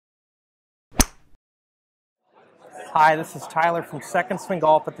Hi, this is Tyler from Second Swing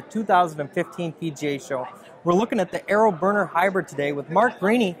Golf at the 2015 PGA Show. We're looking at the Aeroburner Hybrid today with Mark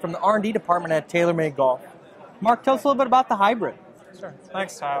Greaney from the R&D department at TaylorMade Golf. Mark, tell us a little bit about the Hybrid. Sure.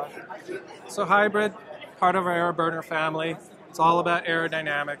 Thanks, Tyler. So Hybrid, part of our Aeroburner family. It's all about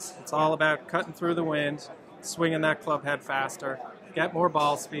aerodynamics. It's all about cutting through the wind, swinging that club head faster, get more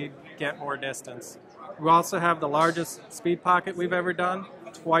ball speed, get more distance. We also have the largest speed pocket we've ever done,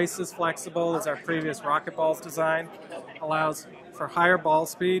 twice as flexible as our previous rocket balls design. Allows for higher ball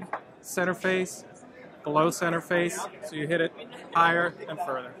speed, center face, below center face, so you hit it higher and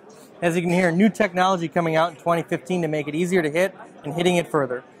further. As you can hear, new technology coming out in 2015 to make it easier to hit and hitting it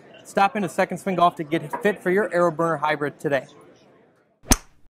further. Stop into Second Swing Golf to get fit for your Aeroburner Hybrid today.